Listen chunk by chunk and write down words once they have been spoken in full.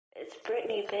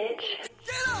Brittany, bitch.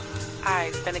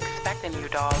 I've been expecting you,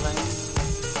 darling.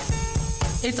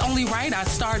 It's only right I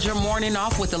start your morning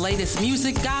off with the latest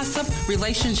music, gossip,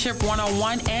 relationship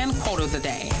 101, and quote of the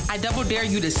day. I double dare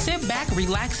you to sit back,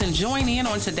 relax, and join in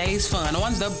on today's fun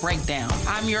on The Breakdown.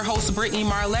 I'm your host, Brittany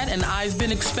Marlette, and I've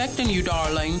been expecting you,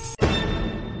 darling.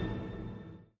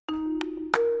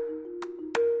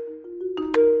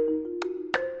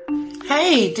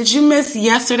 Hey, did you miss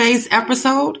yesterday's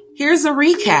episode? Here's a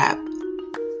recap.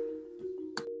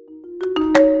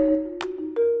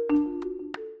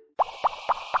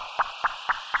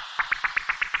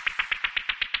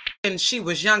 And she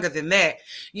was younger than that.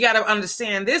 You got to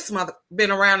understand, this mother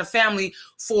been around the family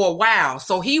for a while.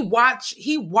 So he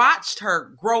watched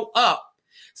her grow up.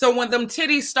 So when them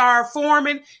titties started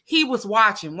forming, he was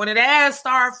watching. When it ass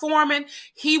started forming,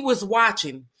 he was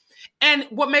watching. And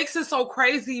what makes it so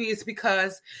crazy is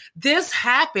because this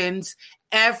happens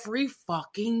every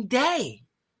fucking day.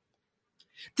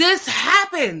 This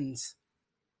happens.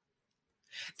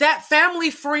 That family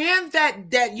friend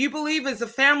that you believe is a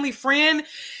family friend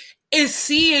is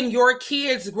seeing your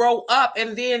kids grow up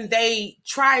and then they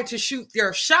try to shoot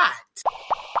their shot.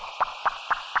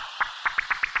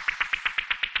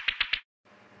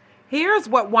 Here's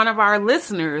what one of our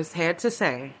listeners had to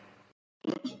say.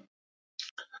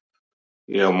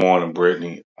 Yeah, morning,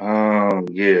 Brittany.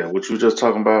 Yeah, what you just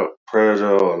talking about,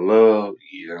 predator or love?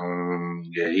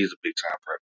 Yeah, he's a big time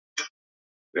predator.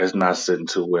 That's not sitting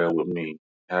too well with me.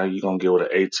 How you gonna get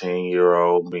with an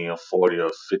 18-year-old being 40 or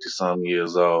 50-some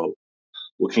years old?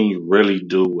 What can you really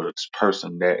do with a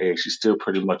person that age? She's still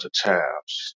pretty much a child.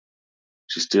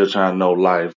 She's still trying to know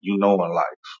life. You know in life.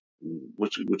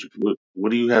 What do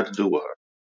you have to do with her?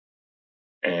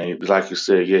 And like you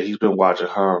said, yeah, he's been watching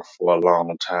her for a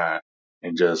long time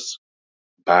and just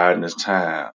biding his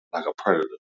time like a predator.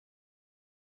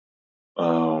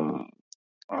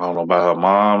 I don't know about her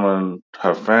mom and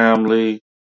her family,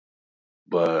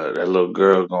 but that little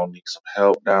girl gonna need some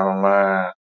help down the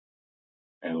line.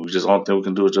 And only thing we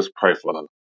can do is just pray for her.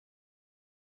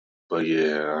 But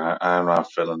yeah, I'm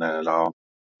not feeling that at all.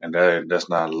 And that's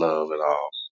not love at all.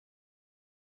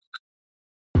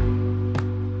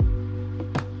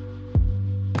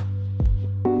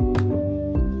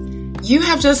 You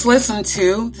have just listened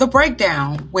to The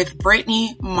Breakdown with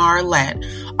Brittany Marlette,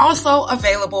 also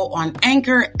available on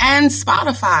Anchor and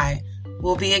Spotify.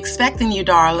 We'll be expecting you,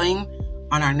 darling,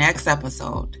 on our next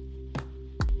episode.